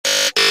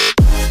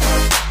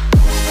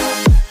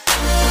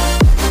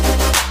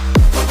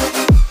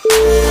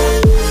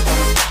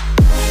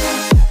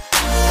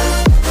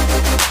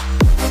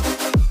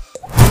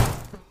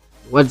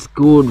What's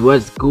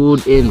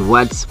good, and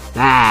what's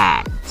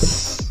bad?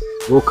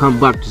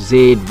 Welcome back to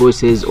Z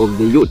Voices of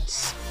the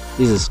Youths.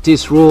 This is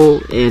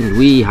Tisro, and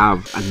we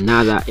have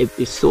another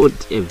episode,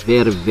 a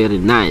very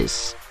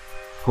nice,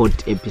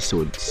 hot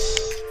episode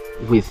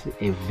with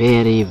a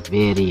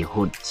very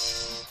hot.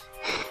 So,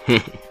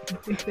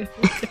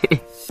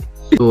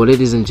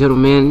 ladies and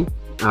gentlemen,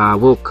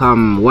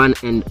 welcome one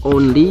and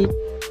only.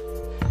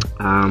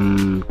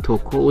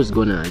 Toko is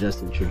gonna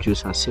just introduce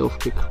herself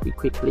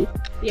quickly.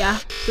 Yeah,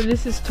 so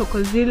this is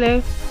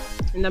Tokozile,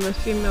 and I'm a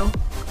female.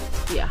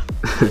 Yeah.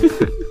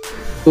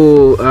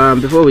 So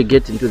before we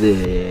get into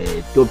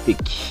the topic,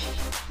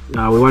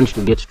 we want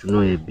to get to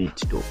know a bit.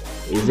 Toko,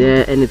 is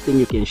there anything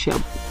you can share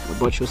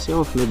about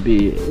yourself?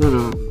 Maybe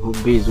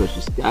hobbies, what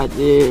you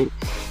studying,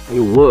 are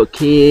you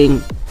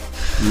working?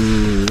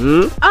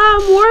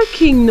 I'm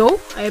working. No,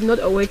 I am not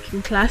a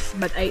working class,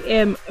 but I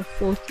am a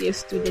fourth year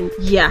student.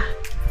 Yeah.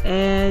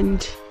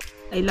 And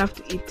I love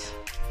to eat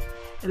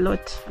a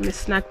lot. I'm a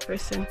snack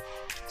person.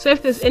 So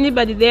if there's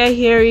anybody there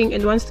hearing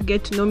and wants to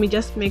get to know me,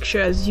 just make sure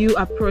as you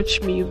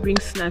approach me, you bring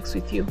snacks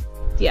with you.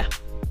 Yeah.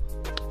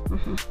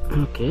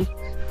 Okay.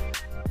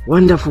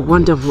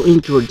 Wonderful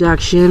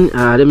introduction.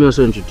 Let me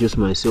also introduce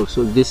myself.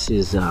 So this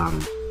is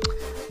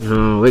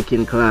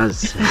working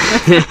class.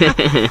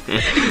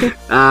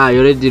 You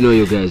already know,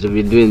 you guys have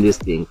been doing this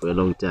thing for a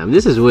long time.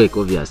 This is work,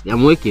 obviously.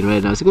 I'm working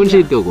right now.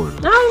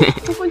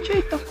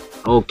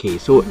 Okay,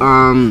 so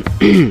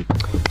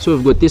so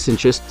we've got this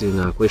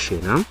interesting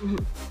question.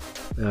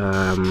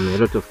 A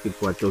lot of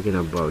people are talking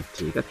about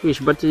catfish,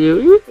 but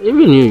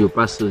even you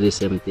pass through the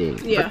same thing.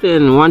 Yeah. But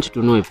then want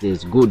to know if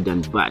there's good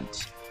and bad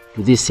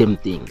to this same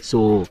thing.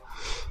 So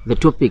the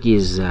topic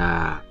is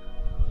about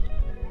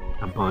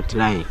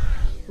lying.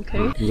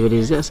 Okay.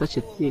 Is there such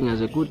a thing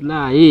as a good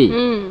lie?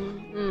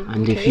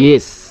 And if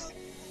yes,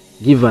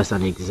 give us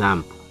an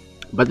example.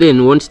 But then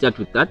we won't start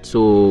with that.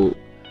 So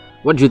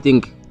what do you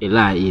think a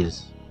lie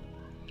is?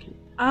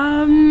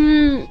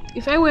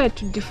 If I were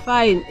to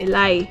define a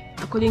lie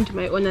according to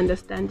my own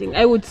understanding,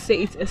 I would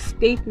say it's a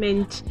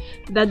statement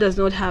that does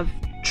not have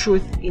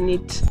truth in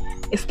it.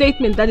 A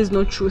statement that is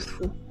not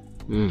truthful.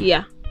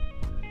 Yeah.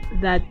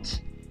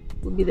 That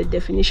would be the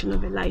definition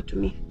of a lie to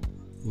me.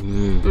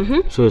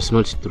 So it's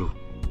not true.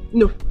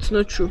 No, it's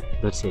not true.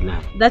 That's a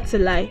lie. That's a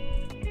lie.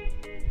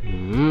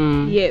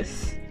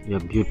 Yes. You're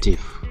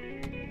beautiful.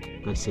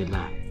 That's a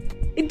lie.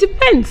 It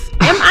depends.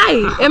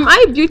 Am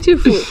I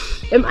beautiful?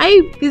 Am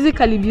I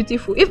physically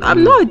beautiful? If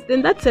I'm not,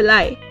 then that's a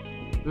lie.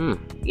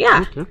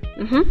 Yeah.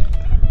 Okay.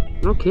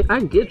 Okay,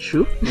 I get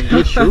you.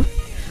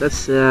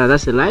 That's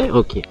a lie.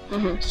 Okay.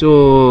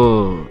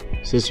 So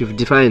since you've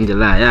defined the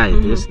lie,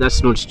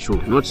 that's not true.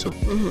 Not so.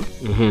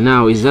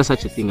 Now, is there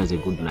such a thing as a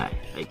good lie?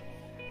 Like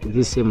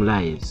these same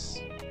lies,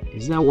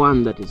 is there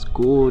one that is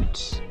good?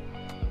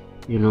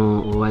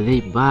 Or are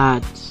they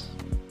bad?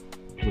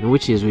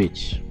 Which is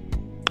which?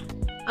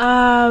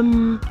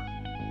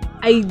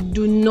 I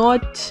do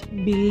not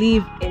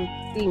believe and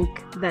think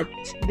that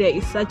there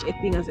is such a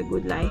thing as a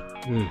good lie.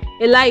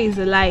 A lie is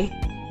a lie.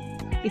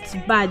 It's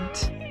bad,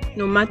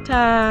 no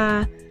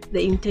matter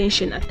the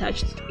intention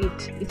attached to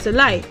it. It's a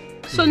lie.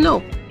 So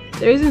no,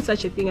 there isn't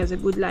such a thing as a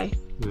good lie.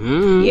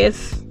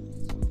 Yes.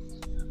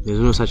 There's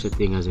no such a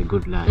thing as a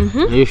good lie.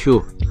 Are you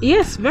sure?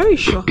 Yes, very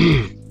sure.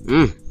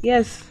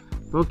 Yes.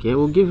 Okay,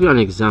 we'll give you an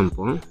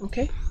example.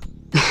 Okay.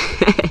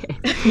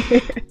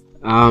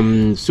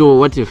 So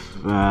what if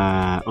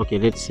okay,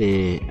 let's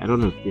say, I don't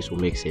know if this will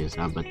make sense,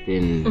 but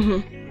then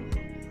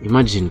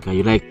imagine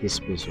you like this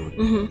person,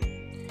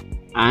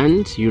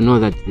 and you know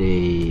that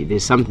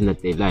there's something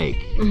that they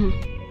like,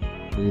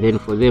 and then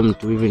for them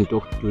to even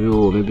talk to you,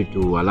 or maybe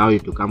to allow you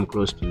to come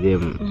close to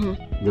them,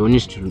 they will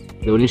need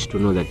to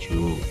know that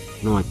you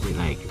know what they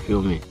like. You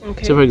feel me?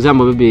 Okay. So for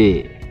example,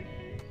 maybe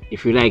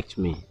if you liked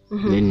me,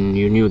 then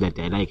you knew that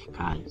I like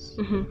cars.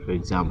 For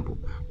example,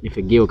 if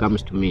a girl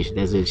comes to me,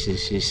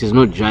 she's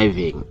not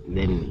driving,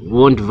 then you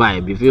won't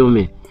vibe. You feel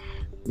me?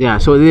 Yeah.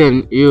 So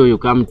then you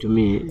come to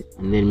me,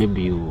 and then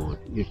maybe you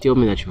tell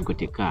me that you've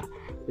got a car.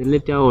 Then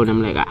later on,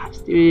 I'm like,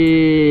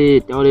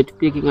 still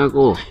picking a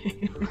go.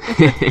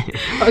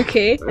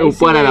 Okay.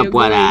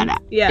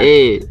 Yeah.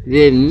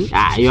 Then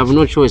you have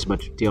no choice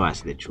but to tell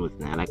us the truth.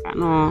 Now, like, I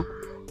know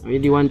I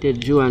really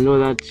wanted you and all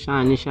that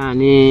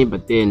shani,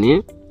 but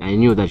then I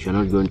knew that you're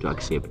not going to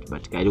accept.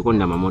 But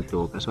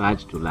so I had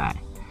to lie.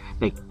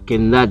 Like,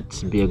 can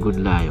that be a good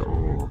lie?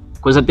 Or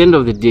because at the end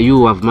of the day,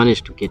 you have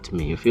managed to get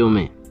me. You feel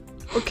me?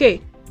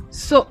 Okay.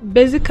 So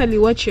basically,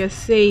 what you're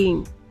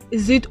saying,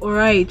 is it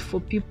alright for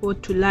people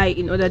to lie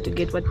in order to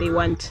get what they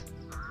want?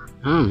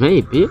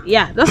 Maybe.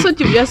 Yeah, that's what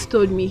you just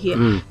told me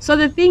here. So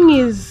the thing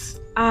is,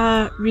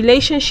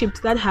 relationships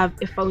that have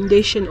a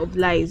foundation of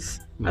lies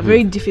are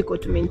very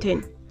difficult to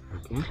maintain.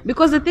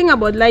 Because the thing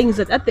about lying is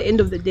that at the end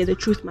of the day, the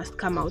truth must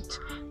come out.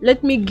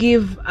 Let me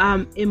give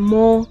a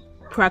more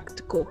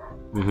practical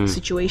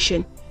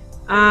situation.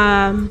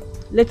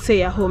 Let's say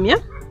you're home, yeah?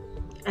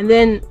 And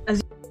then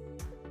as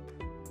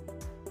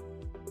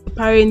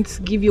parents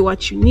give you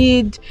what you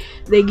need.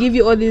 They give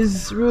you all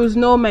these rules.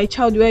 No, my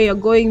child, where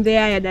you're going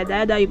there,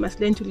 you must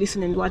learn to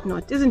listen and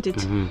whatnot, isn't it?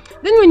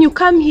 Then when you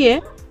come here,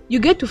 you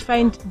get to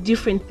find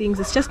different things.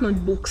 It's just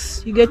not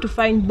books. You get to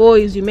find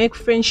boys, you make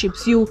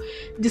friendships, you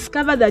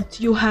discover that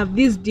you have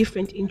these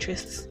different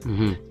interests.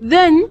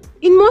 Then,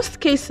 in most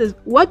cases,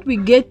 what we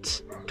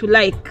get to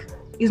like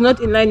is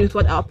not in line with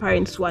what our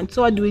parents want.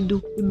 So what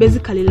do? We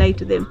basically lie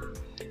to them.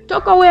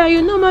 Toko, where are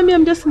you? No, mommy,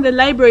 I'm just in the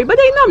library. But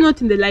I know I'm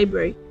not in the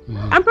library.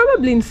 I'm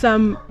probably in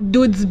some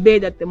dude's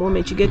bed at the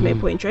moment. You get my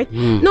point, right?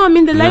 No, I'm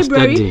in the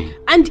library. Studying.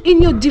 And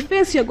in your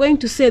defense, you're going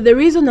to say, the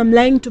reason I'm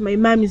lying to my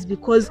mom is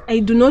because I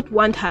do not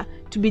want her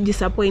to be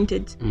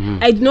disappointed.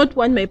 I do not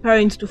want my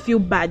parents to feel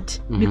bad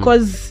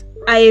because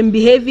I am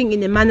behaving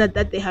in a manner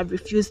that they have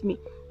refused me.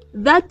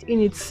 That in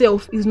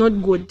itself is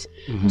not good.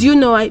 Do you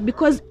know why?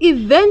 Because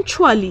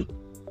eventually,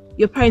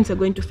 your parents are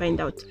going to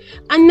find out.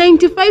 And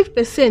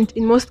 95%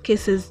 in most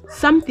cases,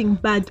 something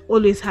bad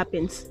always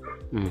happens.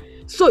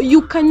 So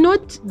you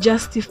cannot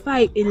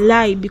justify a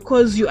lie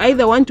because you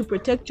either want to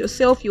protect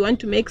yourself, you want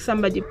to make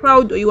somebody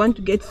proud, or you want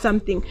to get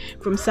something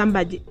from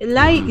somebody. A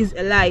lie is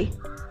a lie.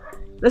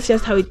 That's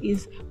just how it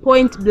is.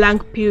 Point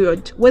blank,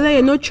 period. Whether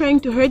you're not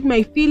trying to hurt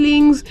my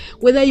feelings,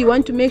 whether you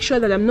want to make sure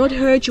that I'm not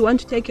hurt, you want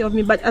to take care of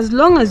me, but as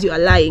long as you are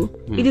lying,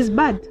 it is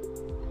bad.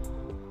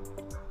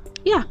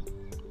 Yeah.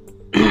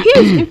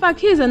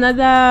 Here's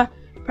another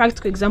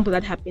practical example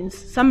that happens.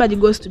 Somebody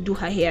goes to do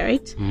her hair,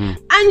 right?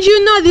 And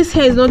you know this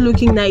hair is not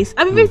looking nice.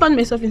 I've even found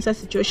myself in such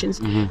situations.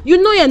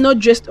 You know you're not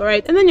dressed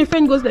alright, and then your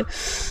friend goes like,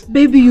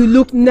 baby, you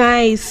look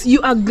nice,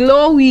 you are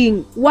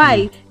glowing.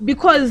 Why?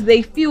 Because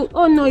they feel,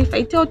 oh no, if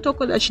I tell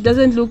Toko that she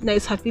doesn't look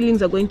nice, her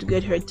feelings are going to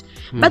get hurt.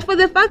 But for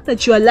the fact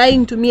that you are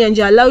lying to me and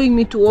you're allowing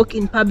me to walk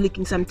in public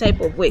in some type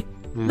of way,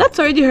 that's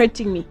already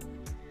hurting me.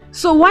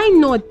 So why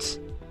not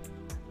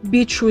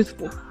be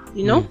truthful,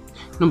 you know?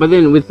 No, but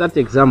then with that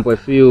example, I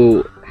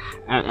feel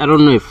I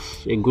don't know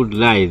if a good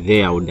lie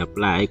there would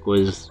apply,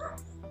 because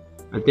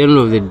at the end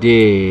of the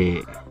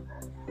day,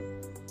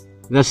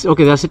 there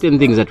are certain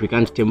things that we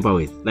can't tamper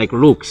with, like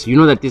looks. You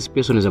know that this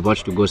person is about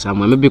to go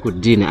somewhere, maybe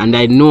could dinner, and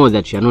I know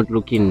that you're not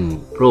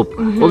looking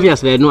proper.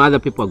 Obviously, I know other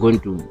people are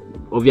going to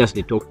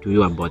obviously talk to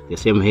you about the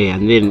same hair,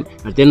 and then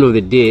at the end of the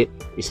day,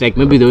 it's like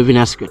maybe they'll even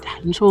ask you,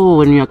 so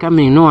when you are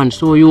coming, no one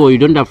saw you, or you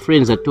don't have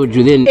friends that told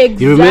you. Then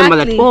you remember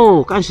that,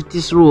 oh, Kanshi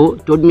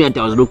Tisru told me that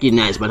I was looking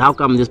nice, but how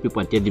come these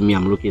people are telling me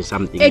I'm looking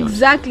something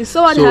exactly else?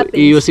 So what happens?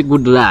 You see,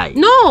 good lie.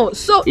 No,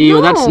 so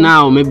no. That's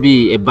now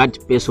maybe a bad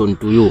person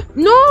to you.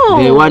 No,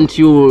 they don't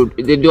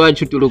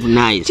want you to look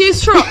nice.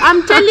 It's true.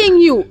 I'm telling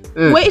you,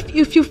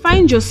 if you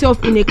find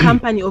yourself in a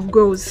company of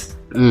girls,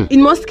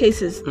 in most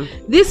cases,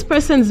 this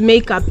person's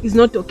makeup is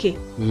not okay.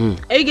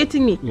 Are you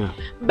getting me? Yeah.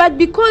 But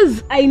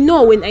because I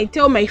know, when I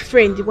tell my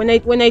friend, when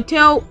I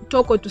tell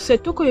Toko to say,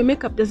 Toko, your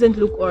makeup doesn't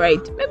look alright.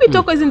 Maybe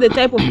Toko isn't the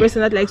type of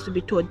person that likes to be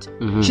told.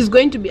 She's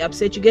going to be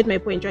upset. You get my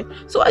point, right?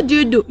 So what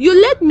do?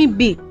 You let me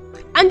be.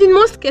 And in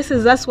most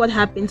cases, that's what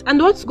happens. And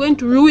what's going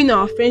to ruin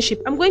our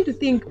friendship? I'm going to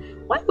think,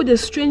 why would a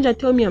stranger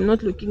tell me I'm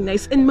not looking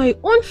nice, and my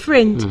own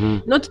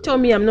friend not tell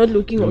me I'm not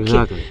looking okay?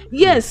 Exactly.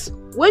 Yes,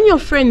 when your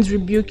friends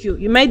rebuke you,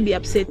 you might be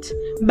upset,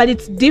 but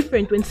it's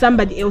different when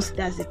somebody else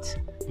does it.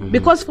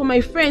 Because for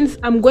my friends,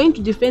 I'm going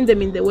to defend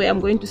them in the way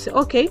I'm going to say,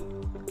 okay,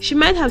 she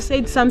might have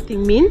said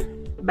something mean,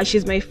 but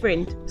she's my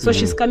friend, so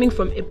she's coming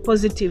from a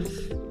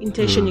positive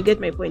intention. You get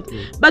my point?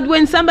 But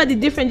when somebody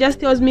different just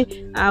tells me,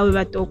 even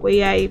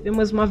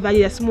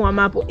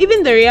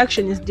the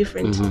reaction is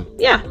different.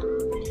 Yeah.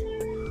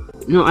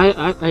 No,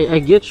 I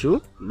get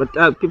you, but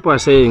people are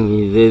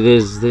saying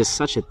there's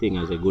such a thing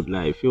as a good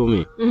lie. You feel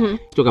me?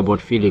 Talk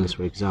about feelings,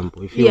 for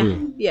example. You feel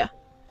me? Yeah.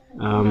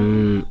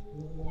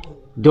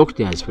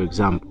 Doctors, for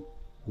example,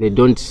 they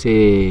don't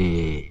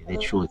say the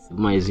truth.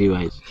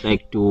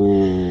 Like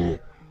to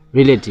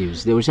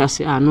relatives, they will just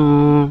say,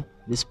 no,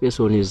 this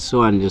person is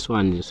so and so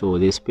and so.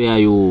 They spare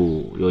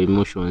you your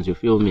emotions. You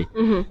feel me?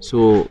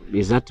 So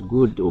is that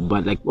good or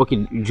bad? Like, okay,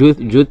 do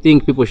you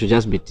think people should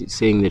just be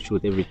saying the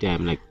truth every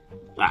time? Like,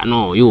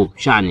 no, you,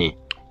 Shani.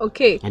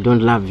 Okay. I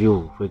don't love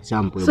you, for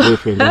example. Your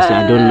boyfriend will say,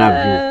 I don't love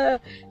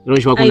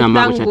you.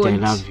 I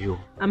love you.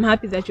 I'm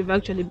happy that you've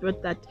actually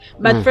brought that.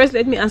 But first,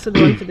 let me answer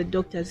the one for the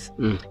doctors.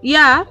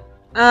 Yeah,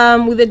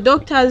 with the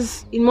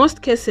doctors, in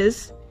most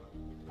cases,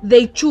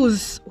 they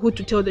choose who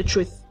to tell the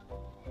truth.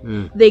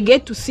 They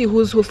get to see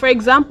who's who. For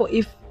example,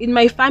 if in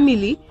my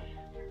family,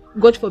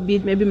 God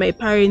forbid, maybe my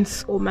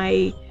parents or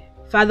my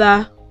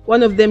father,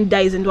 one of them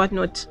dies and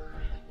whatnot,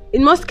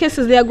 in most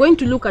cases, they are going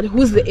to look at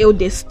who's the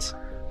eldest.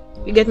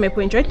 You get my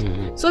point, right?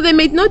 So they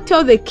may not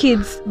tell the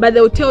kids, but they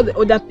will tell the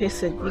older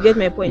person. You get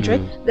my point, right?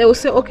 They will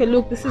say, okay,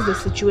 look, this is the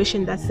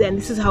situation that's there, and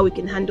this is how we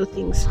can handle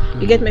things.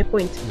 You get my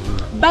point?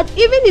 But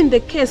even in the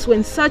case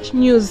when such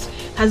news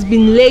has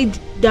been laid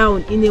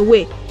down in a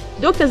way,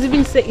 doctors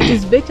even say it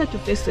is better to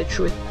face the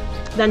truth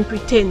than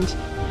pretend.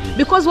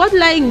 Because what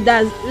lying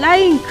does,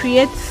 lying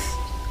creates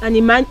an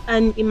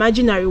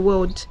imaginary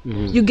world.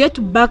 You get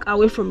to back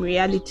away from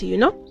reality, you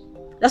know?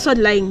 That's what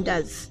lying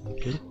does.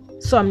 Okay.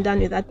 So I'm done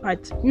with that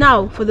part.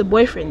 Now for the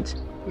boyfriend.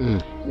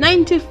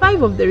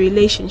 95 of the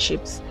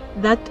relationships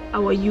that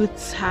our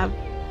youths have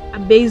are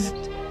based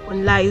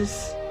on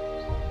lies.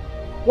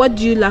 What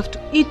do you love to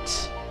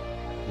eat?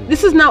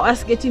 This is now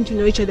us getting to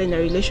know each other in a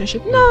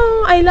relationship.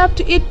 No, I love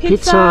to eat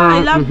pizza.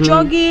 I love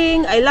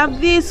jogging. I love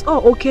this.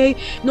 Oh, okay.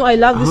 No, I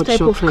love this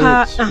type of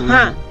car.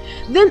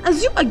 Then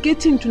as you are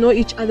getting to know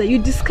each other, you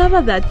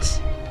discover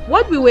that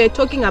what we were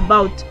talking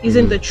about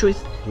isn't the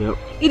truth.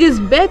 It is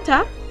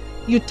better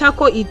you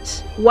tackle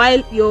it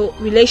while your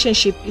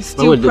relationship is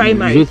still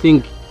primary. Do you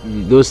think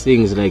those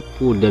things like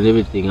food and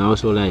everything are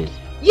also lies?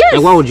 Yes.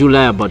 Like, why would you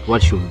lie about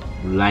what you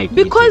like?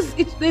 Because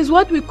there's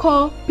what we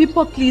call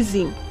people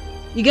pleasing.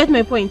 You get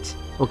my point?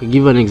 Okay,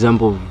 give an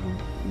example of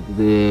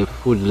the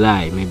food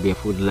lie, maybe a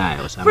food lie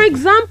or something. For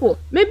example,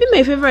 maybe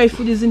my favorite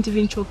food isn't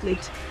even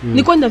chocolate.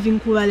 Nikonda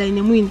vinkuala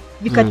inemwini,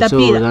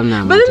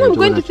 vikatapila. But then I'm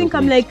going to think,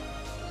 I'm like,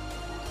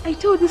 I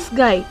told this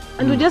guy,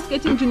 and we're just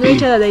getting to know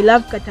each other that I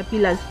love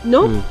caterpillars.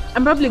 No,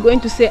 I'm probably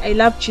going to say I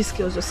love cheese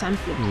kills or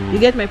something. You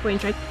get my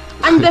point, right?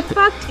 And the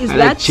fact is I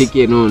that like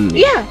chicken only.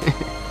 Yeah.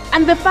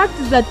 And the fact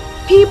is that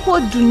people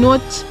do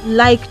not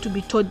like to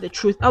be told the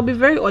truth. I'll be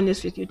very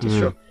honest with you,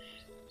 Tisro.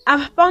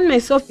 I've found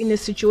myself in a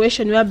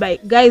situation whereby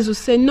guys will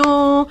say,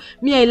 no,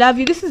 me, I love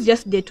you. This is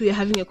just day 2, you're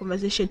having a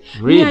conversation.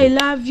 Really? Me, I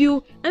love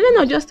you. And then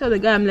I'll just tell the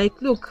guy, I'm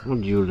like, look, How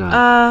do you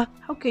love?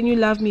 how can you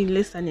love me in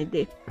less than a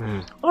day?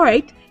 All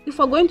right, if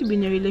we're going to be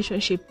in a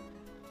relationship,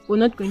 we're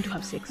not going to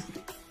have sex.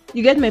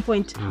 You get my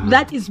point?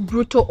 That is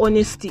brutal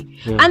honesty.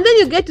 And then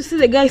you get to see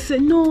the guy say,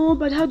 no,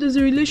 but how does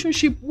a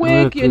relationship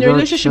work? You're in a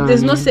relationship,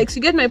 there's no sex.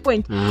 You get my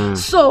point?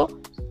 So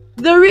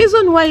the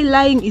reason why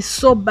lying is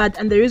so bad,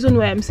 and the reason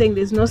why I'm saying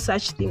there's no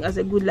such thing as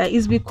a good lie,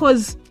 is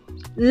because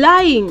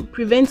lying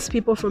prevents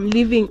people from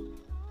living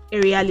a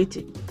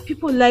reality.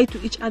 People lie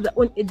to each other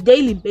on a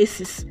daily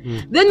basis.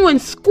 Then when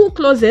school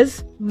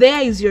closes,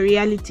 there is your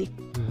reality.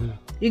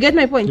 You get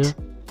my point?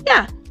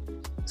 Yeah.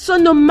 So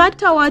no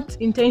matter what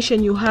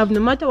intention you have, no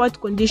matter what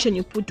condition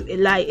you put to a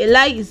lie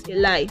is a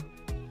lie.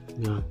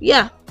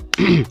 Yeah.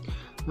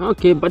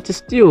 Okay, but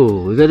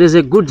still, there is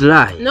a good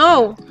lie.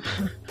 No.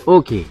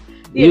 Okay.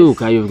 Yes.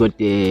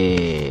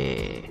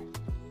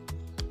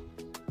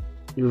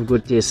 You've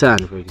got a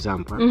son, for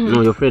example.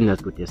 No, your friend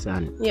has got a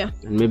son. Yeah.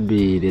 And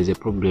maybe there's a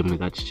problem with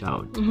that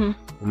child. And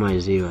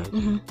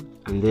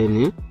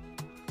then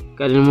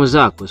karimu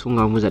zako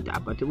sungamuza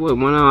but boy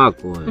mwana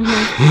wako.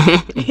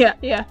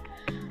 Yeah.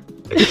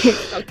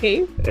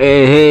 Okay.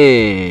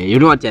 Hey, you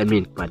know what I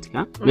mean,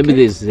 Patka? Maybe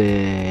there's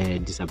a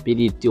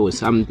disability or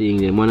something.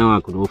 The mwana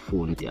wako no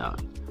fund.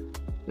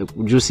 Like,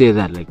 would you say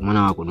that like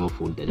mwana wako no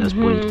fund? Just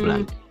point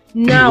blank.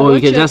 Now, or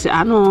you can just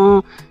say,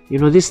 no, you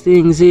know, these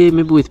things,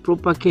 maybe with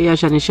proper care,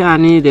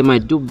 shani, they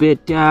might do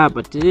better,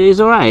 but it's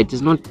alright,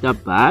 it's not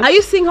that bad. Are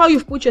you seeing how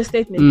you've put your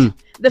statement?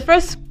 The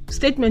first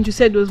statement you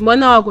said was,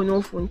 mwana wako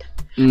no fund.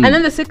 And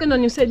then the second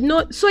one you said,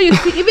 no. So you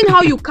see, even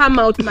how you come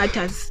out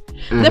matters.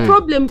 The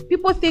problem,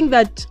 people think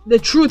that the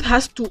truth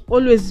has to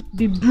always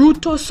be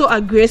brutal, so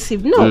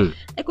aggressive. No,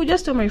 I could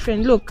just tell my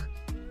friend, look,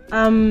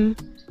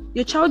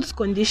 your child's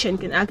condition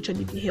can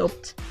actually be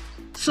helped.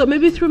 So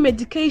maybe through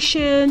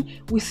medication,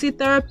 we see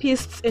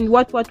therapists and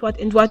what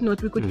and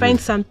whatnot, we could find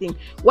something.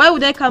 Why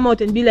would I come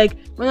out and be like,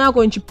 no,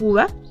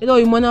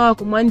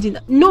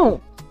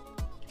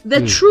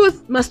 the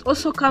truth must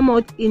also come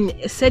out in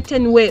a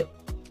certain way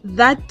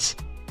that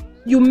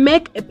you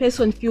make a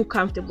person feel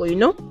comfortable, you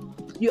know?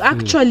 You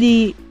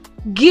actually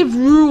give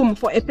room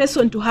for a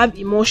person to have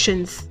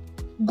emotions,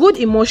 good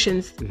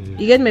emotions.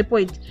 You get my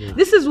point?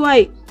 This is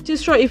why,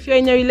 Tisro, if you're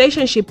in a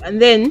relationship and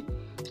then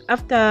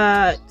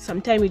after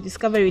some time you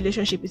discover a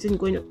relationship isn't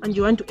going to, and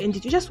you want to end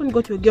it, you just want to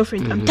go to your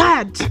girlfriend, I'm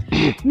tired.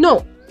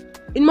 No.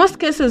 In most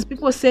cases,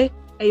 people say,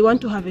 I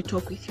want to have a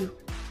talk with you.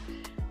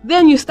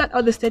 Then you start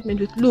out the statement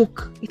with,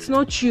 look, it's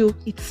not you,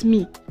 it's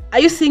me. Are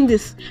you seeing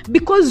this?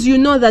 Because you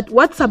know that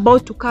what's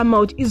about to come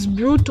out is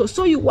brutal.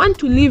 So you want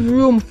to leave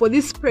room for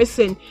this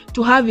person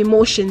to have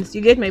emotions.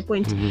 You get my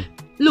point?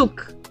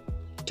 Look,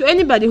 to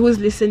anybody who's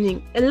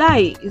listening, a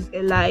lie is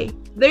a lie.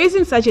 There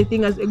isn't such a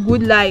thing as a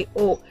good lie,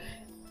 or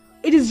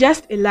it is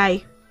just a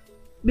lie.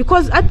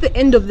 Because at the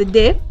end of the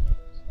day,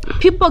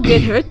 people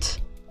get hurt.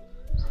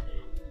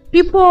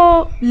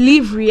 People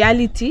live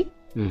reality.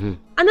 And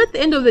at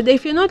the end of the day,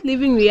 if you're not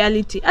living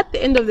reality, at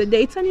the end of the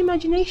day, it's an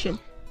imagination.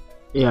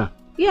 Yeah.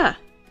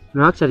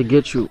 No, I actually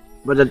get you.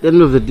 But at the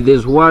end of the day,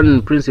 there's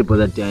one principle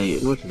that I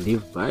not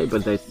live by,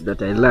 but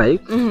that I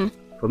like.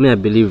 For me, I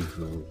believe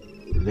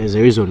there's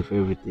a reason for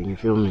everything. You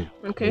feel me?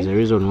 Okay. There's a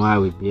reason why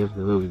we behave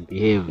the way we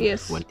behave.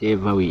 Yes.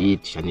 Whatever we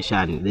eat,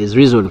 shani. There's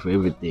reason for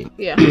everything.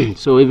 Yeah.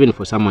 So even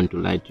for someone to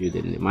lie to you,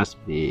 then there must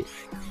be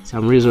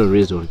some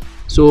reason.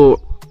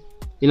 So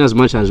in as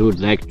much as we would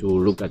like to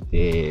look at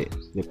the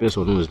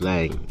person who's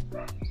lying,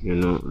 you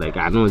know, like,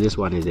 I know this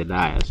one is a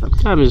liar.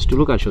 Sometimes it's to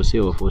look at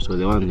yourself also,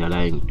 the one you're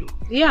lying to.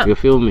 Yeah. You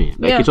feel me?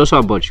 Like, it's also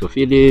about your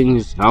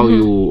feelings, how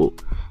you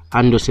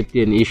handle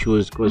certain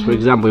issues. Because, for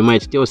example, you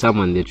might tell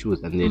someone the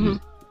truth and then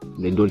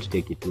they don't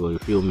take it well, you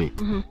feel me?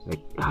 Like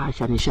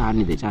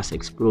shani, they just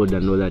explode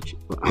and all that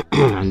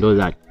and all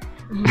that.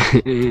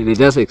 They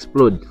just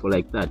explode for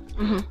like that.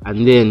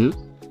 And then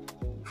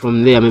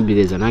from there maybe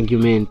there's an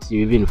argument, you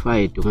even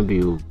fight, or maybe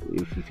you,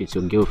 if it's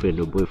your girlfriend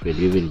or boyfriend,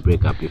 you even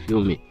break up, you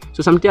feel me?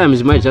 So sometimes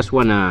you might just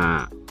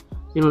wanna,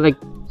 you know, like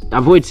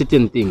avoid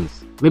certain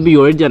things. Maybe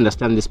you already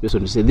understand this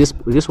person to say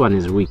this one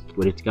is weak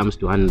when it comes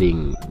to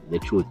handling the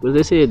truth, because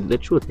they say the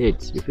truth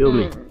hurts, you feel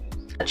me?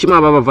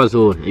 Chima baba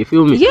vazona, you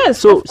feel me? Yes.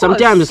 So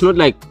sometimes it's not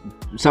like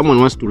someone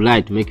wants to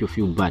lie to make you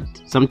feel bad.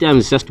 Sometimes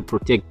it's just to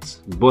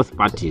protect both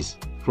parties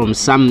from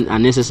some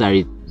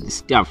unnecessary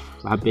stuff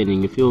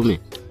happening, you feel me?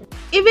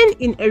 Even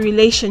in a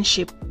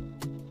relationship,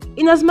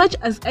 in as much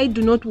as I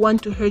do not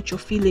want to hurt your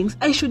feelings,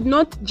 I should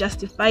not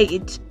justify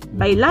it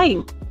by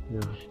lying.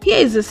 Here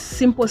is a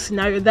simple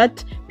scenario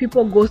that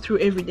people go through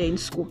every day in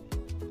school.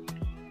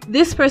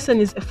 This person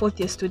is a 4th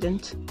year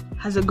student,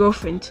 has a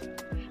girlfriend,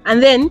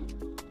 and then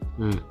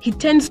he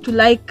tends to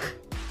like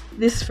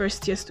this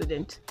 1st year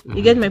student.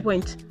 You get my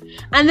point?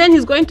 And then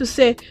he's going to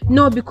say,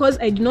 no, because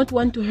I do not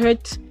want to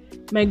hurt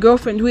my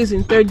girlfriend who is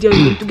in 3rd year,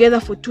 we've been together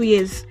for 2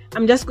 years,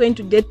 I'm just going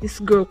to date this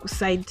girl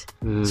side.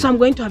 So I'm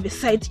going to have a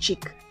side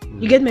chick.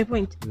 You get my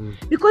point?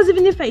 Because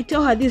even if I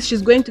tell her this,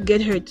 she's going to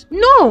get hurt.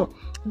 No!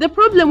 The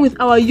problem with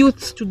our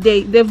youths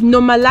today, they've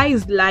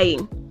normalized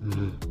lying.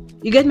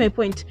 You get my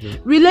point?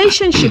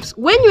 Relationships,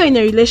 when you're in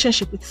a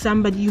relationship with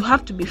somebody, you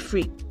have to be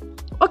free.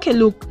 Okay,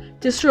 look,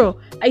 Tesro,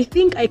 I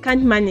think I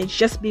can't manage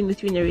just being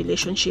with you in a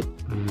relationship.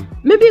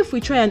 Maybe if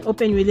we try an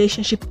open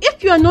relationship,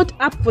 if you are not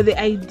up for the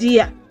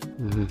idea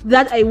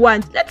that I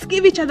want, let's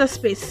give each other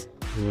space.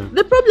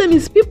 The problem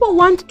is people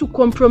want to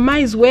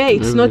compromise where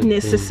it's not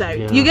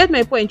necessary. You get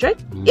my point, right?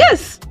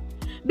 Yes.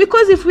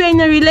 Because if we are in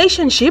a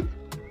relationship,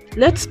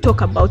 let's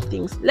talk about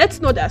things.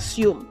 Let's not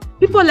assume.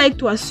 People like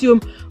to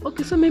assume,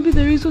 okay, so maybe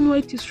the reason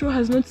why Tisro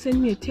has not sent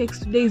me a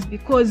text today is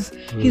because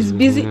he's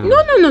busy.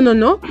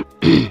 No.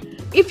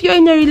 If you're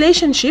in a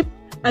relationship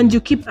and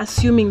you keep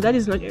assuming, that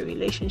is not a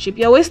relationship.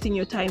 You're wasting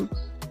your time.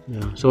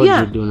 So what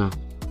do you do now?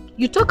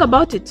 You talk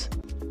about it.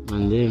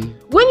 And then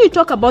when you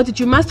talk about it,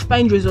 you must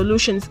find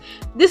resolutions.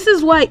 This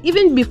is why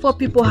even before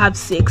people have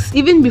sex,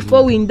 even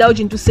before we indulge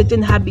into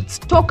certain habits,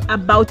 talk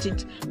about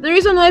it. The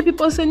reason why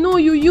people say, no,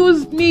 you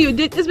used me, you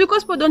did, is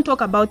because people don't talk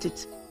about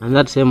it. And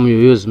that same you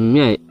use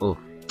me,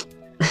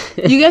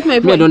 you get my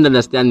point? I don't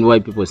understand why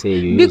people say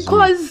you use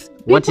because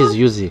me. What is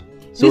using?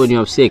 So when you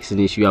have sex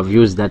and you have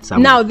used that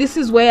somewhere. Now this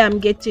is where I'm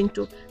getting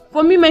to.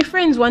 For me, my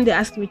friends one day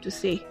asked me to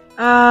say,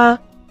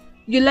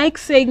 you like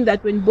saying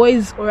that when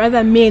boys or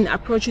other men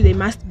approach you, they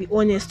must be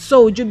honest.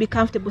 So would you be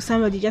comfortable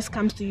somebody just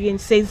comes to you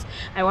and says,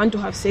 I want to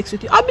have sex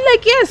with you? I'll be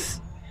like, yes.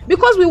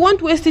 Because we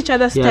won't waste each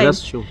other's time.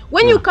 That's true.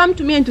 When you come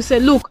to me and to say,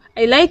 look,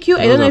 I like you,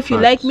 I don't know if you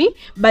like me,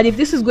 but if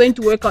this is going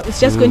to work out,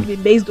 it's just going to be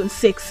based on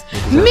sex.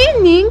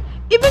 Meaning,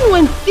 even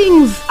when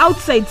things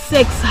outside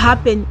sex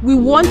happen, we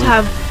won't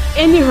have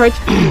any hurt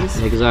feelings.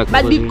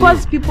 But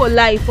because people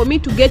lie, for me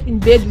to get in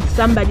bed with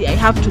somebody, I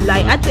have to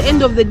lie. At the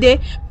end of the day,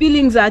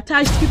 feelings are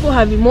attached, people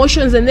have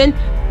emotions, and then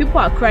people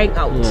are crying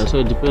out. So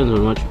it depends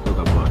on what you talk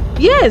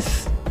about.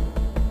 Yes.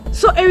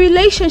 So a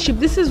relationship,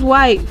 this is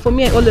why, for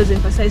me, I always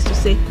emphasize to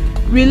say,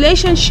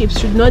 relationships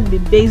should not be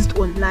based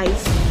on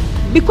lies.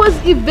 Because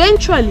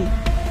eventually,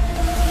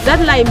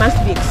 that lie must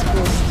be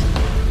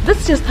exposed.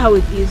 That's just how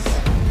it is.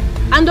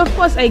 And of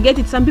course, I get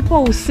it. Some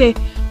people will say,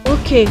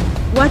 okay,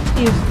 what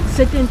if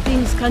certain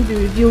things can't be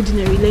revealed in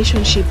a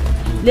relationship?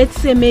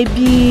 Let's say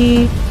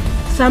maybe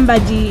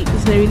somebody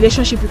is in a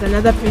relationship with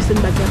another person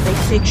but they're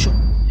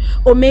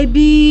bisexual. Or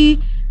maybe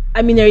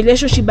I'm in a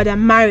relationship but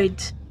I'm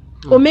married.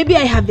 Or maybe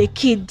I have a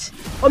kid.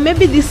 Or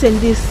maybe this and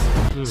this.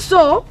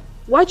 So,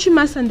 what you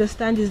must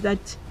understand is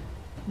that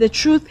the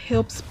truth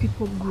helps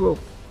people grow.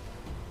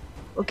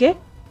 Okay?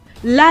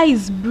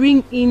 Lies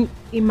bring in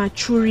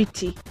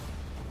immaturity.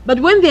 But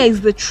when there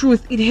is the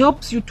truth, it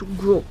helps you to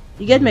grow.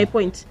 You get my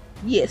point?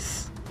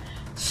 Yes.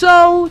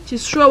 So,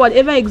 Tisro,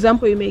 whatever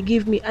example you may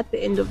give me at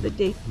the end of the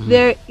day,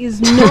 there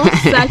is no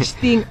such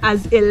thing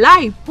as a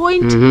lie.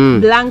 Point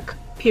blank,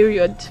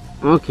 period.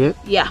 Okay.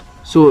 Yeah.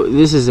 So,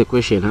 this is a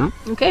question, huh?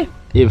 Okay.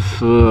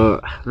 If,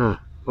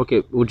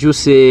 okay, would you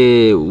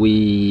say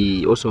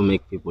we also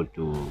make people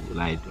to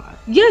lie to us?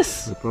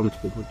 Yes. We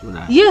prompt people to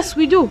lie? Yes,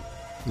 we do.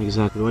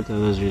 Exactly. What are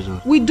those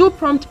reasons? We do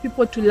prompt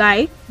people to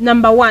lie.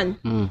 Number one,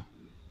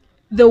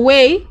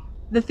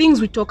 the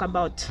things we talk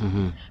about.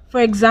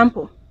 For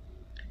example,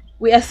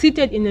 we are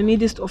seated in the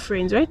midst of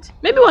friends, right?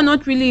 Maybe we're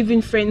not really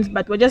even friends,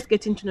 but we're just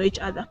getting to know each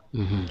other.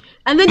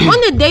 And then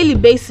on a daily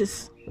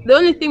basis, the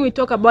only thing we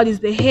talk about is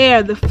the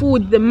hair, the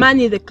food, the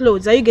money, the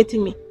clothes. Are you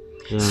getting me?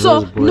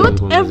 So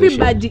not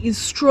everybody is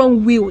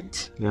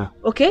strong-willed.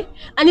 Okay?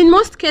 And in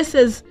most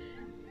cases,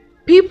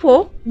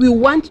 people will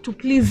want to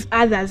please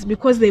others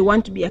because they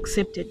want to be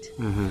accepted.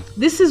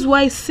 This is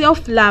why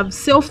self-love,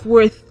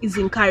 self-worth is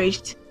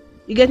encouraged.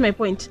 You get my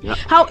point?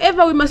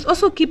 However, we must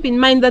also keep in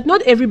mind that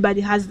not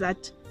everybody has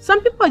that.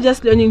 Some people are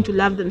just learning to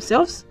love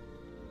themselves.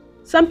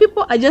 Some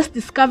people are just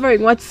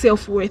discovering what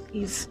self-worth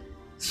is.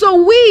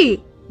 So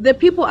we, the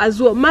people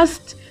as well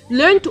must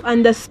learn to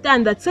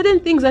understand that certain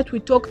things that we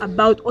talk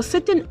about or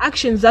certain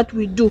actions that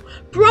we do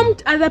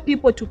prompt other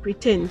people to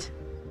pretend.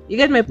 You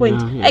get my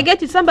point? Yeah. I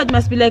get it. Somebody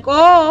must be like,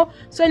 oh,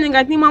 so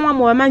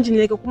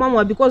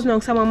because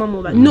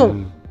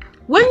no.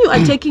 When you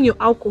are taking your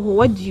alcohol,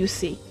 what do you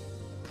say?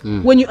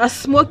 When you are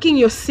smoking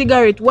your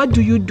cigarette, what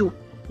do? You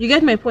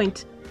get my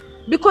point?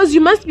 Because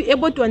you must be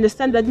able to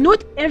understand that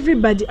not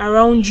everybody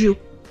around you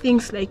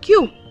thinks like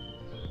you.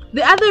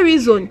 The other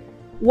reason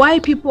why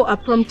people are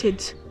prompted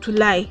to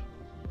lie,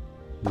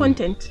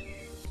 content.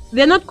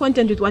 They're not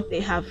content with what they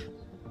have.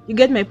 You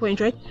get my point,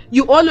 right?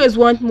 You always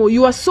want more.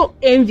 You are so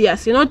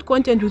envious. You're not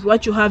content with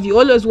what you have. You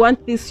always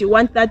want this, you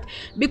want that.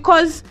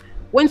 Because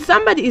when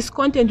somebody is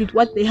content with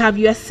what they have,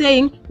 you are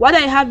saying, what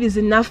I have is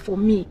enough for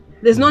me.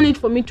 There's no need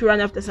for me to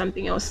run after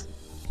something else.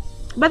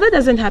 But that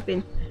doesn't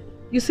happen.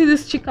 You see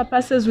this chica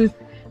passes with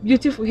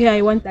beautiful hair,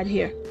 I want that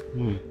hair.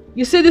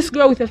 You see this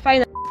girl with a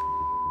fine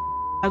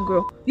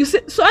girl. You see,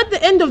 so at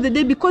the end of the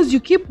day, because you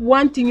keep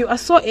wanting, you are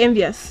so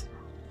envious,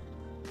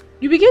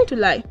 you begin to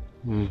lie.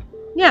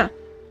 Yeah.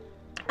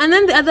 And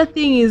then the other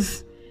thing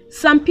is,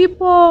 some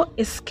people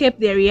escape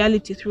their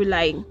reality through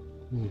lying.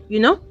 You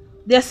know,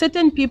 there are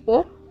certain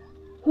people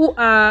who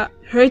are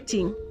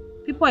hurting,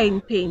 people are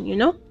in pain, you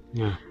know.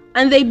 Yeah.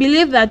 And they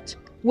believe that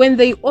when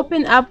they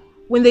open up,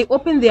 when they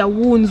open their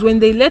wounds, when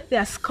they let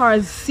their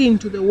scars see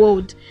into the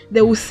world,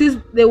 they will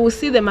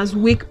see them as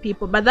weak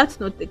people. But that's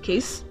not the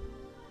case.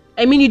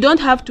 I mean, you don't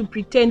have to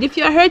pretend. If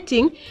you're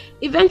hurting,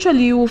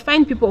 eventually you will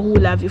find people who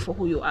love you for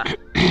who you are.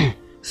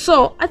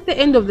 So at the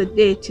end of the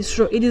day,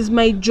 Tisro, it is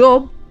my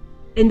job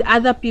and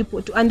other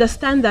people to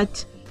understand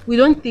that we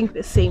don't think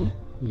the same.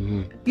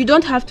 You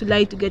don't have to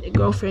lie to get a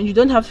girlfriend. You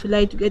don't have to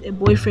lie to get a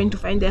boyfriend, to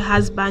find a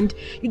husband.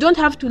 You don't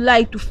have to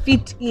lie to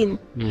fit in.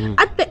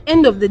 At the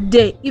end of the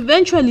day,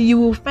 eventually you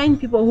will find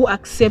people who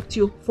accept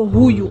you for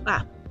who you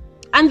are.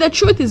 And the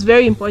truth is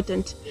very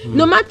important.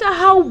 No matter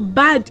how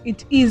bad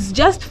it is,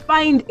 just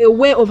find a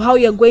way of how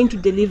you're going to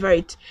deliver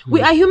it.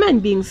 We are human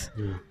beings.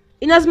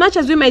 In as much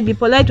as we might be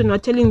polite when we're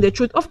telling the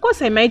truth, of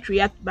course I might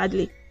react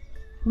badly.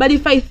 But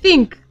if I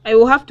think, I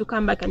will have to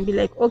come back and be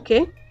like,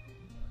 okay,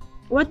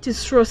 what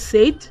Tisro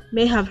said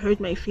may have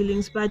hurt my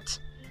feelings, but...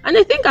 And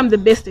I think I'm the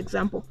best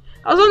example.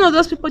 I was one of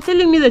those people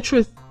telling me the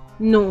truth.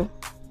 No,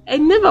 I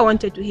never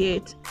wanted to hear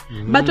it.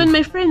 But when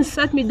my friends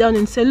sat me down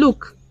and said,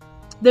 look,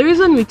 the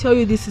reason we tell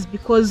you this is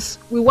because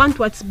we want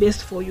what's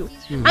best for you.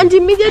 And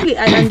immediately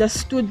I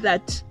understood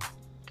that.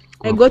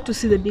 I got to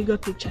see the bigger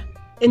picture.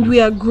 And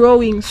we are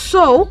growing.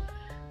 So,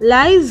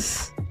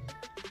 lies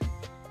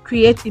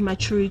create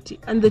immaturity.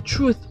 And the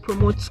truth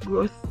promotes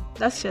growth.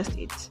 That's just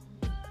it.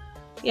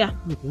 Yeah.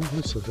 Okay,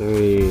 that's a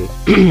very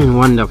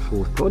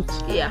wonderful thought.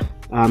 Yeah.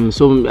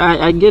 So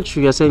I get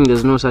you. You're saying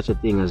there's no such a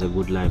thing as a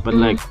good lie, but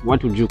like,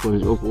 what would you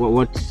in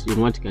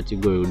what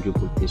category would you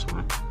put this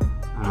one?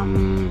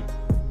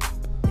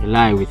 A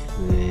lie with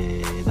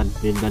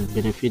that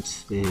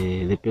benefits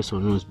the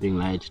person who's being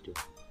lied to.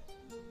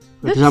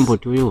 For example,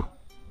 to you,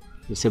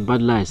 it's a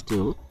bad lie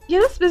still.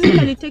 Yeah, that's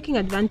basically taking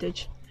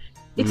advantage.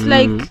 It's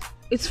like,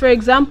 it's, for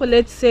example,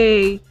 let's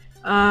say,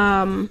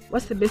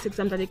 what's the best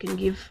example that I can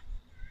give?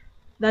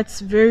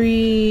 That's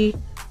very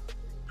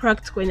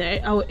practical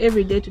in our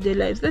everyday to-day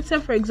lives. Let's say,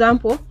 for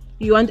example,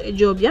 you want a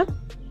job, yeah?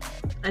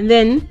 And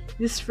then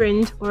this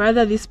friend, or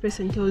rather this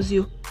person, tells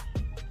you,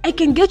 I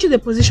can get you the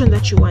position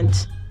that you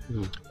want.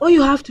 All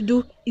you have to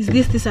do is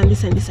this, this, and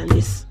this, and this, and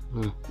this.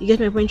 You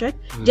get my point, right?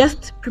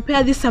 Just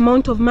prepare this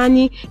amount of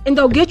money and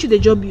I'll get you the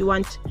job you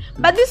want.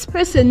 But this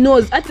person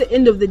knows at the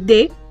end of the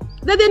day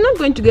that they're not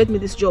going to get me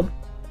this job.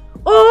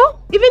 Or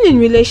even in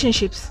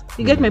relationships,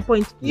 you get my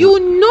point? You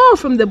know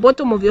from the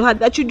bottom of your heart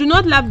that you do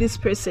not love this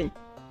person.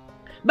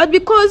 But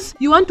because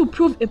you want to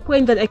prove a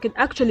point that I can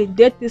actually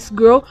date this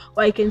girl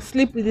or I can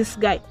sleep with this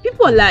guy,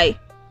 people lie.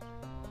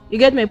 You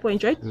get my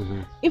point, right?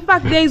 In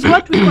fact, there is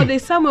what we call,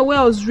 there's somewhere where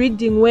I was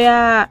reading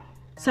where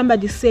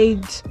somebody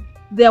said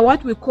they're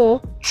what we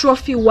call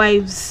trophy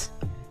wives,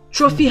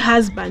 trophy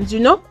husbands, you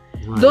know?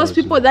 Those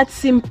people that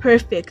seem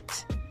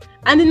perfect.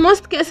 And in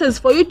most cases,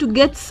 for you to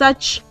get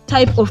such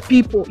type of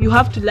people, you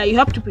have to lie. You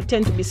have to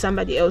pretend to be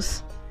somebody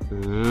else.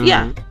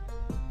 Yeah.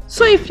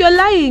 So if you're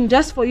lying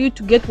just for you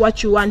to get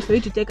what you want, for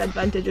you to take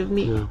advantage of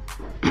me,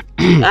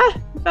 in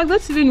fact,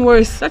 that's even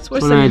worse. That's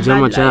worse than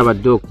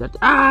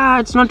that.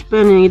 It's not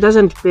penning. It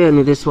doesn't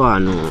pen this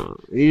one.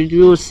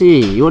 You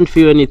see, you won't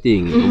feel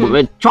anything.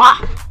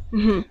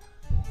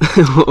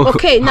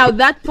 Okay, now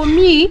that for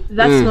me,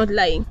 that's not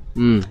lying.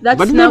 That's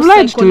but now they've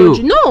lied to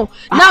you. No,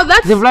 now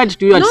that's they've lied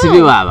to you at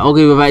Siviwa.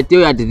 Okay, if I tell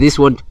you that this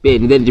won't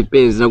pen, then it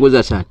pays.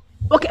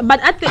 Okay, but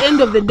at the end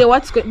of the day,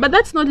 but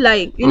that's not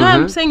lying. You know what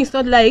I'm saying? It's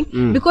not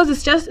lying because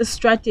it's just a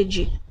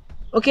strategy.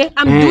 Okay,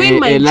 I'm doing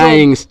my job.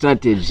 Lying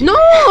strategy.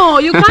 No,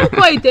 you can't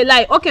call it a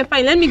lie. Okay,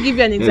 fine. Let me give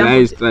you an example.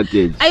 Lying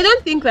strategy. I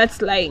don't think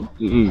that's lying.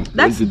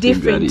 That's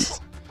different.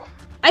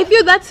 I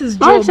feel that's his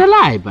job. No, it's a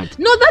lie, but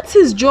no, that's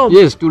his job.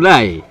 Yes, to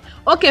lie.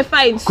 Okay,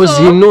 fine. Because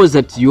he knows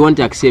that you won't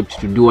accept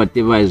to do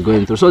whatever is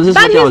going through. So this is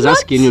what I was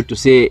asking you to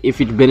say. If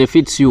it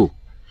benefits you,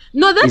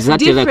 No, that's Is that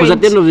different. Because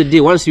at the end of the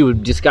day, once you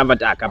discover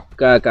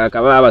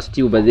that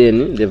still, but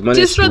then they've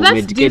managed to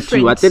medicate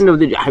you. At the end of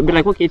the day, I'll be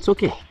like, okay, it's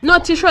okay. No,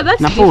 Tishra,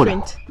 that's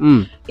different.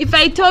 If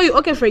I tell you,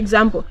 okay, for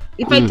example,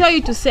 if I tell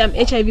you to say I'm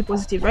HIV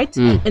positive, right?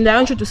 And I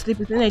want you to sleep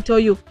with me, and I tell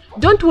you,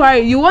 don't worry,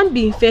 you won't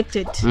be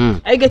infected.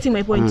 Are you getting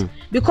my point?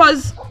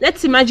 Because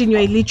let's imagine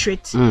you're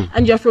illiterate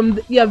and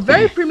you're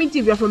very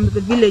primitive, you're from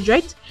the village,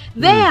 right?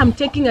 There I'm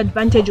taking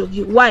advantage of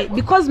you. Why?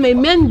 Because my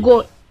main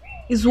goal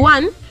is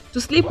one, to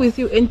sleep with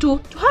you, and two,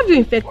 to have you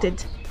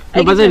infected.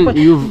 No, but then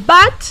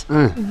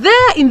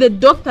there in the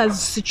doctor's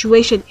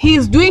situation, he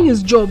is doing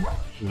his job.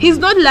 He's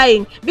not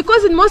lying,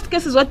 because in most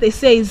cases what they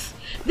say is,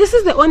 this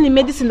is the only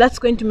medicine that's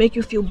going to make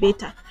you feel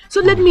better,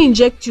 so let me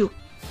inject you.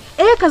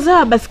 Are you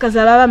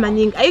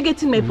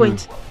getting my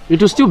point? It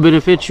will still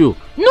benefit you.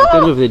 No, at the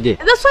end of the day.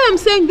 That's why I'm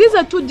saying these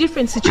are two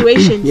different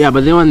situations. Yeah,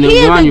 but the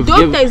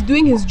doctor is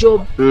doing his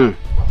job. The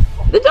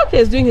doctor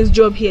is doing his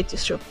job here,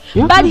 Tishra.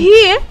 Yeah. But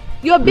here,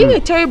 you're being a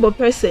terrible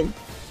person.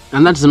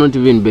 And that's not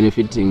even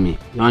benefiting me.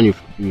 The one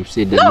you've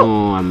said that,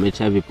 no, I'm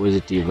HIV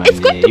positive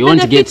and you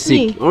want to get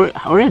sick.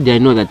 Already I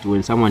know that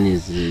when someone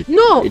is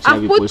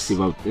HIV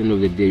positive, at the end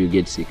of the day you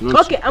get sick.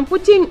 Okay, I'm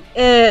putting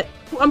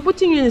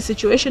you in a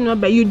situation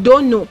where you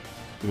don't know.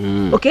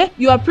 Okay,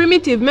 you are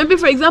primitive. Maybe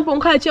for example,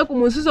 so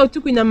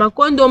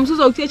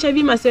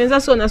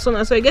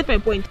you get my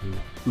point.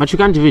 But you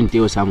can't even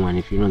tell someone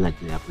if you know that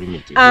they are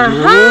primitive.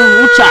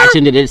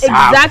 Exactly.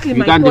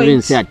 You can't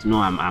even say that, no,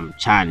 I'm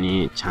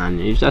Chani.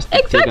 You just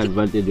take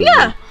advantage of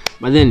it.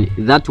 But then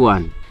that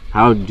one,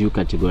 how do you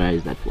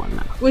categorize that one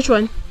now? Which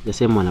one? The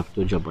same one I've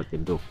told you about the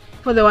dog.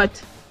 For the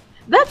what?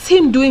 That's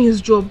him doing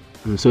his job.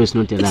 So it's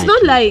not a lie. It's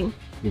not lying.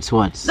 It's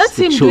what? That's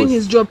him doing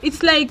his job.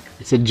 It's like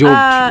it's a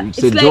job.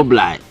 It's a job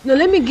lie. No,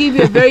 let me give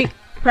you a very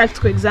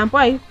practical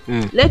example.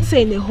 Let's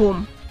say in a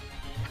home,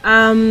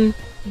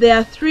 there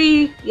are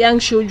 3 young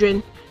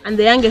children, and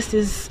the youngest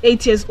is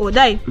 8 years old.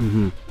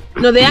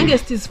 No, the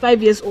youngest is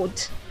 5 years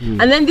old.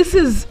 And then this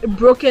is a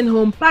broken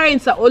home.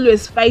 Parents are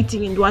always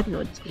fighting and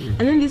whatnot. And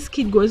then this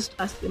kid goes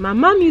to ask them,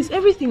 "Mom, is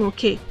everything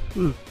okay?"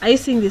 Are you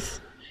seeing this?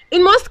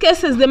 In most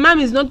cases, the mom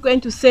is not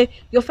going to say,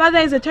 "Your father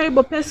is a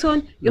terrible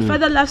person, your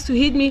father loves to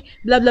hit me,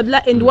 blah, blah,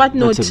 blah, and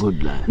whatnot." That's a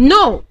good lie.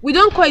 No, we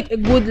don't call it a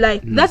good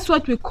lie. That's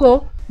what we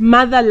call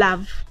mother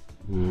love.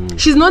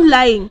 She's not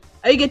lying.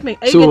 Are you getting my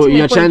So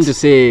you're trying to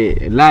say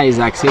lie is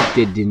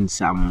accepted in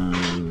some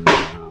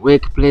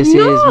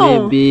workplaces,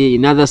 maybe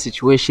in other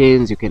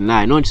situations you can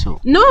lie, not so.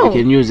 No, you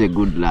can use a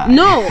good lie.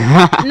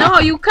 No,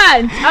 you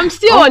can't. I'm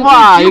still on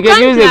it. You can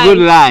use a good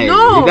lie in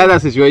other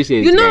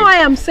situations. You know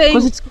why I'm saying?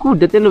 Because it's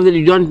good. At the end of the day,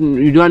 you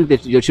don't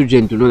want your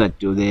children to know that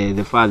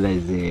the father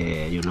is,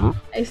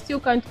 I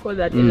still can't call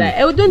that a lie.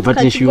 I wouldn't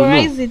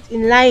categorize it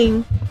in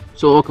lying.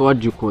 So okay, what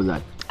do you call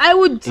that? I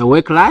would a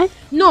work lie?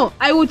 No,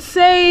 I would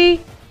say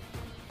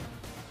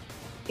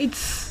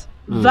it's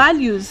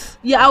values.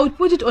 Yeah, I would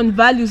put it on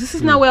values. This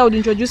is now where I would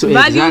introduce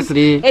values,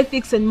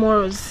 ethics, and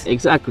morals.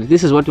 Exactly.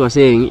 This is what we're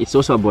saying. It's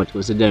also about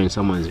considering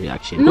someone's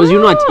reaction. Because you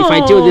know what? If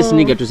I tell this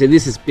nigga to say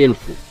this is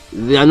painful,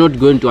 they are not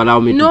going to allow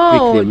me to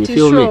pick them. You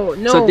feel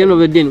me? So at the end of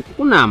the day,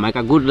 like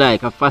a good lie,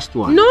 like a fast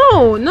one.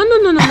 No.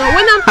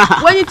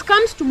 When it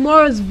comes to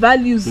morals,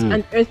 values,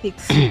 and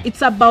ethics,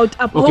 it's about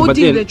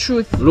upholding the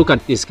truth. Look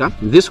at this, ka.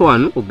 This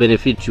one will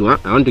benefit you. I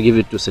want to give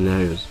you 2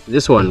 scenarios.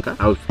 This one, ka,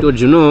 I've told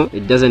you,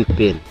 it doesn't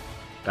pain.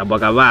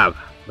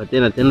 But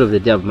then at the end of the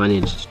day, I've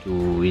managed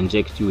to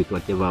inject you with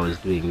whatever I was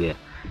doing there.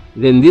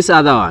 Then this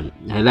other one,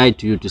 I lied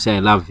to you to say I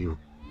love you.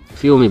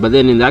 Feel me? But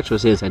then in the actual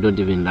sense, I don't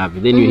even love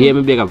you. Then you hear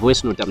me make a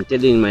voice note. I'm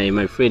telling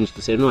my friends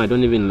to say, no, I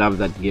don't even love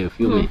that girl.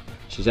 Feel me?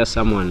 She's just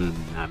someone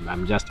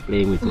I'm just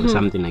playing with or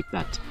something like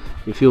that.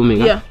 You feel me?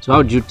 Yeah. So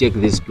how do you take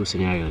these 2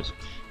 scenarios?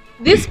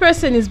 This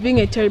person is being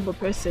a terrible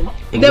person.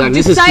 Exactly. They've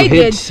decided.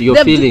 This is to hurt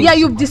your feelings. Yeah,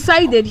 you've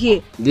decided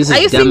here. This is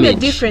Are you damage, seeing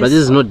the difference? But this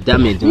is not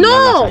damage.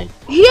 No.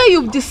 Here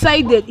you've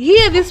decided.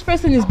 Here this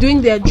person is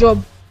doing their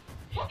job.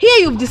 Here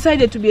you've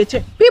decided to be a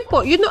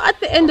people. At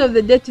the end of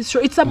the day,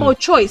 it's about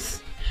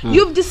choice.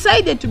 You've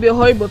decided to be a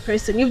horrible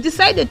person. You've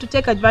decided to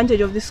take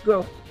advantage of this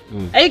girl.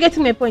 Are you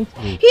getting my point?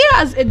 Here,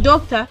 as a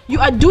doctor, you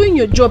are doing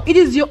your job. It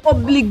is your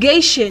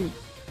obligation.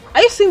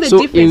 Are you seeing the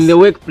difference? So in the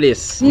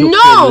workplace, you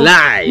can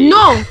lie.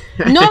 No,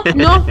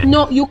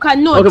 you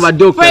cannot. Okay, but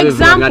doctor, for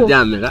example,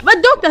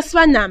 but Dr.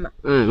 Swanama,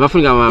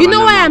 you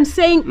know why I'm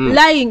saying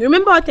lying?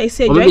 Remember what I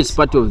said, or maybe right? It's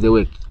part of the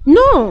work.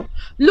 No,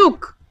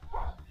 look,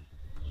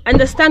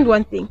 understand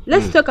one thing.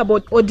 Let's talk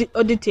about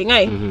auditing.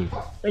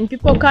 When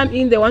people come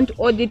in, they want to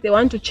audit, they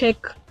want to check,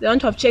 they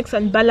want to have checks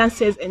and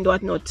balances and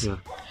whatnot.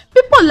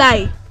 People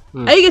lie.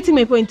 Are you getting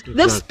my point?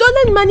 They've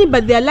stolen money,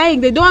 but they're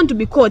lying. They don't want to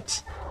be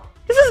caught.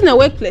 This isn't a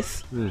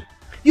workplace.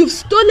 You've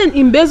stolen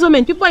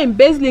embezzlement. People are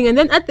embezzling, and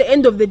then at the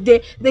end of the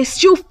day, they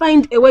still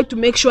find a way to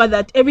make sure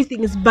that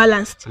everything is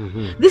balanced.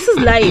 This is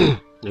lying.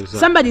 Exactly.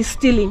 Somebody's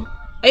stealing.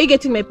 Are you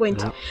getting my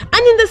point? And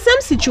in the same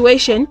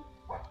situation,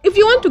 if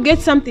you want to get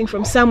something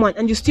from someone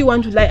and you still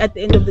want to lie at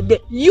the end of the day,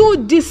 you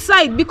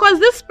decide, because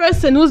this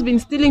person who's been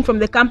stealing from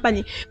the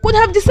company could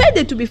have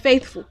decided to be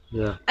faithful.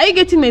 Yeah. Are you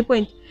getting my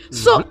point?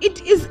 So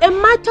it is a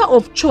matter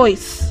of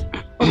choice.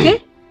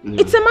 Okay?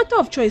 It's a matter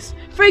of choice.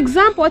 For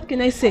example, what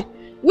can I say?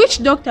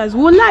 Which doctors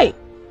will lie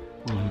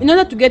in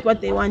order to get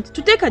what they want,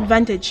 to take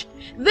advantage?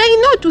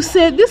 They know to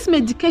say, this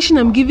medication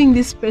I'm giving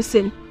this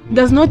person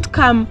does not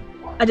come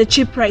at a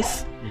cheap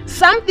price.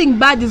 Something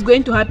bad is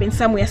going to happen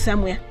somewhere.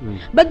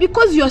 But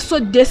because you are so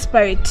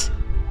desperate,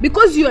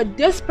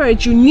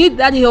 you need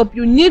that help,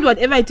 you need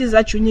whatever it is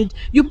that you need,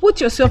 you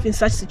put yourself in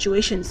such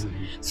situations.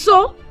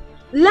 So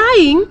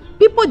lying,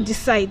 people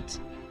decide.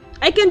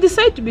 I can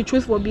decide to be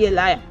truthful or be a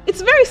liar.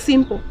 It's very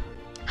simple.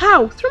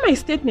 How? Through my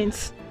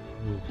statements.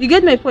 You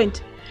get my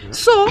point?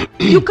 So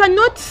you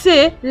cannot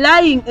say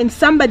lying in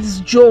somebody's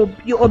job,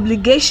 your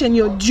obligation,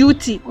 your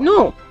duty.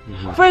 No.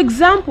 For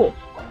example,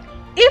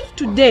 if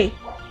today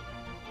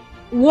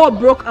war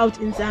broke out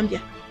in Zambia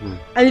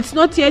and it's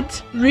not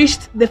yet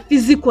reached the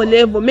physical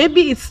level,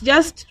 maybe it's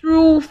just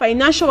through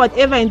financial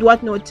whatever and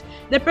whatnot,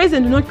 the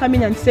president will not come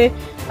in and say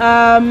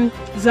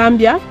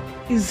Zambia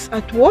is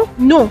at war.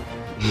 No.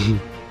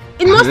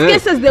 In most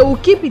cases they will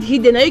keep it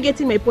hidden. Are you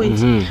getting my point?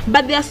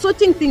 But they are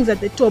sorting things at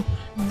the top.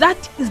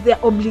 That is their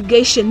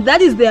obligation,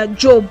 that is their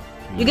job.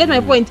 You get my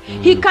point?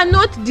 He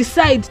cannot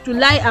decide to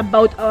lie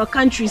about our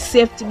country's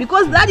safety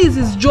because that is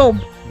his job.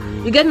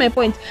 You get my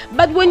point?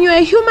 But when you're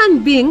a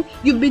human being,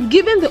 you've been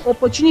given the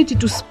opportunity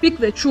to speak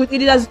the truth.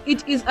 It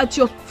is at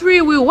your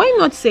free will. Why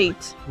not say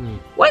it?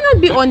 Why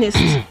not be honest?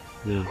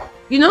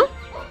 You know?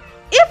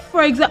 If,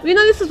 for example,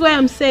 this is why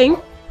I'm saying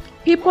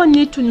people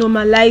need to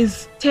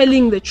normalize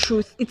telling the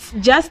truth. It's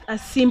just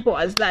as simple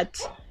as that.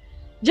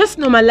 Just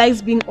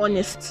normalize being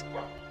honest.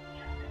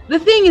 The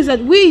thing is that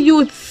we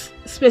youths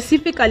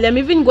specifically, I'm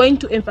even going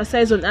to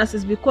emphasize on us,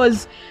 is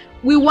because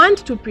we want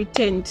to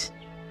pretend.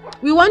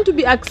 We want to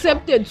be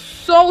accepted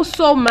so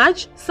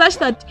much such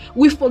that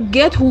we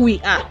forget who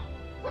we are.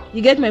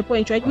 You get my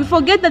point, right? We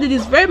forget that it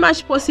is very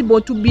much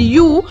possible to be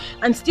you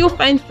and still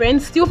find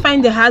friends, still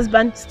find a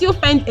husband, still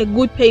find a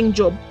good paying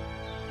job.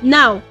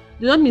 Now,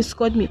 do not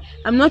misquote me.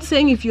 I'm not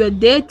saying if you're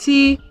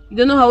dirty, you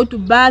don't know how to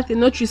bath, you're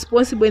not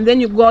responsible, and then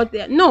you go out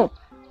there. No.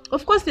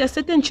 Of course, there are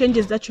certain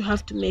changes that you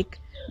have to make.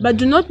 But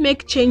do not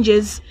make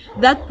changes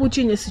that put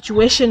you in a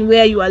situation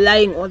where you are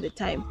lying all the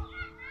time.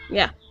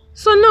 Yeah.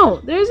 So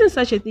no, there isn't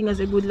such a thing as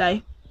a good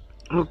lie.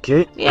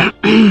 Okay. Yeah.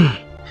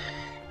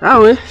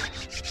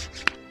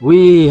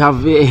 We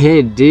have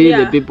heard,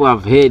 the people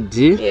have heard.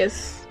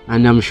 Yes.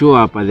 And I'm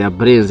sure their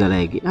brains are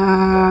like, me,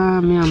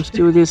 I'm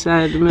still this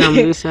side, me, I'm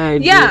this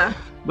side. Yeah.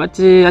 But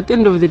at the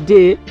end of the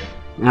day,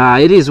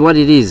 it is what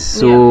it is.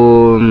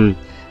 So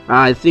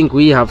I think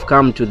we have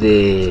come to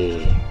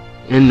the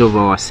end of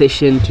our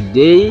session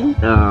today.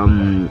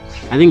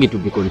 I think it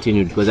will be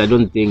continued because I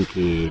don't think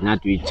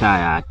not we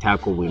try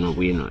tackle we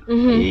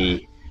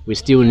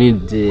still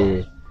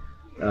need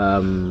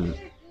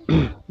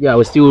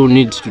we still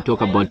need to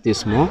talk about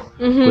this more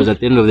because at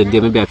the end of the day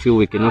maybe I feel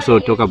we can also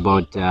talk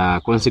about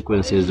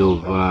consequences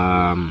of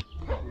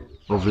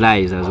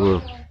lies as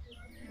well.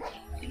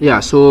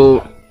 Yeah,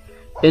 so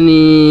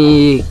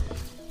any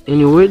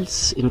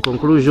words in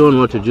conclusion?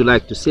 What would you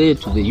like to say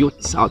to the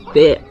youths out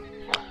there?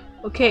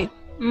 Okay.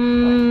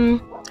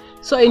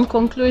 So in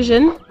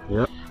conclusion,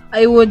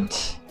 I would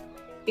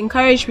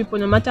encourage people,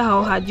 no matter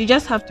how hard, you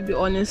just have to be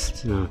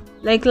honest.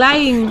 Like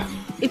lying,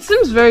 it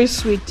seems very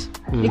sweet.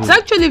 It's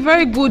actually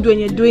very good when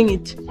you're doing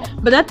it.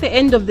 But at the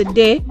end of the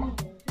day,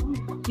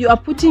 you are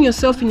putting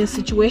yourself in a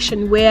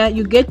situation where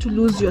you get to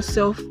lose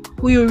yourself,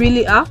 who you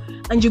really are,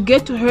 and you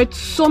get to hurt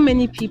so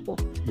many people.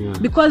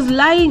 Because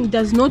lying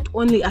does not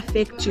only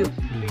affect you,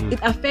 it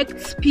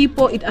affects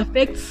people, it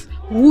affects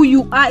who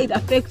you are, it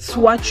affects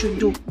what you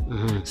do.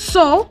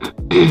 So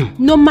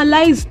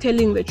normalize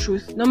telling the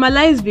truth,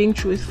 normalize being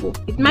truthful.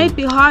 It might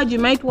be hard, you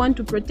might want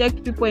to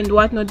protect people and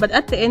whatnot, but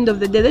at the end of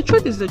the day, the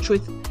truth is the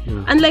truth.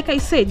 And like I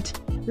said,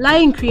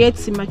 lying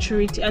creates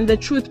immaturity and the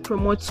truth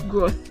promotes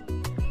growth.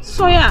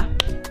 So yeah,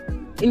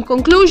 in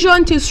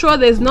conclusion, to show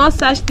there's no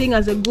such thing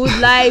as a good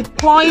lie,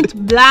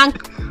 point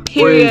blank,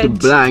 period.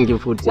 Point blank,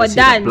 we're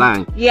done.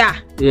 Blank.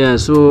 Yeah,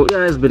 so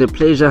it's been a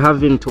pleasure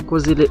having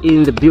Thokozile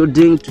in the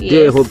building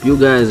today. Hope you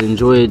guys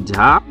enjoyed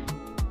her.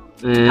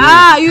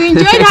 You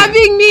enjoyed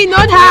having me,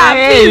 not her.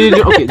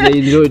 Okay, they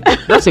enjoyed.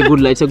 That's a good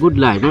lie. It's a good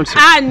lie, not so.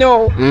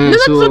 No.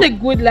 That's not a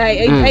good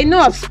lie. I know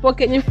I've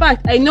spoken. In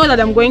fact, I know that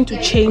I'm going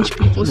to change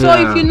people. So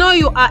if you know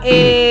you are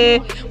a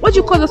what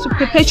you call us, a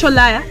perpetual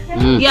liar,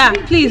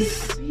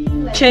 please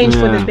change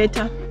for the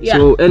better.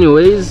 So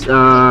anyways,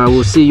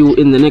 we'll see you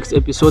in the next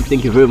episode.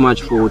 Thank you very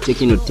much for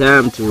taking your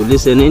time to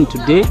listen in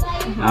today.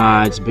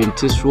 It's been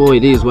Tisro.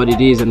 It is what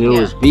it is, and it will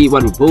always be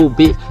what it will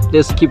be.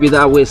 Let's keep it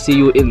that way. See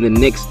you in the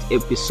next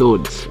episode.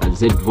 At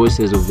Z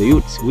Voices of the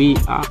Youth, we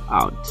are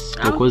out.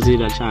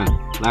 Thokozile Chan.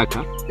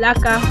 Laka.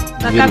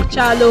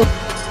 Chalo.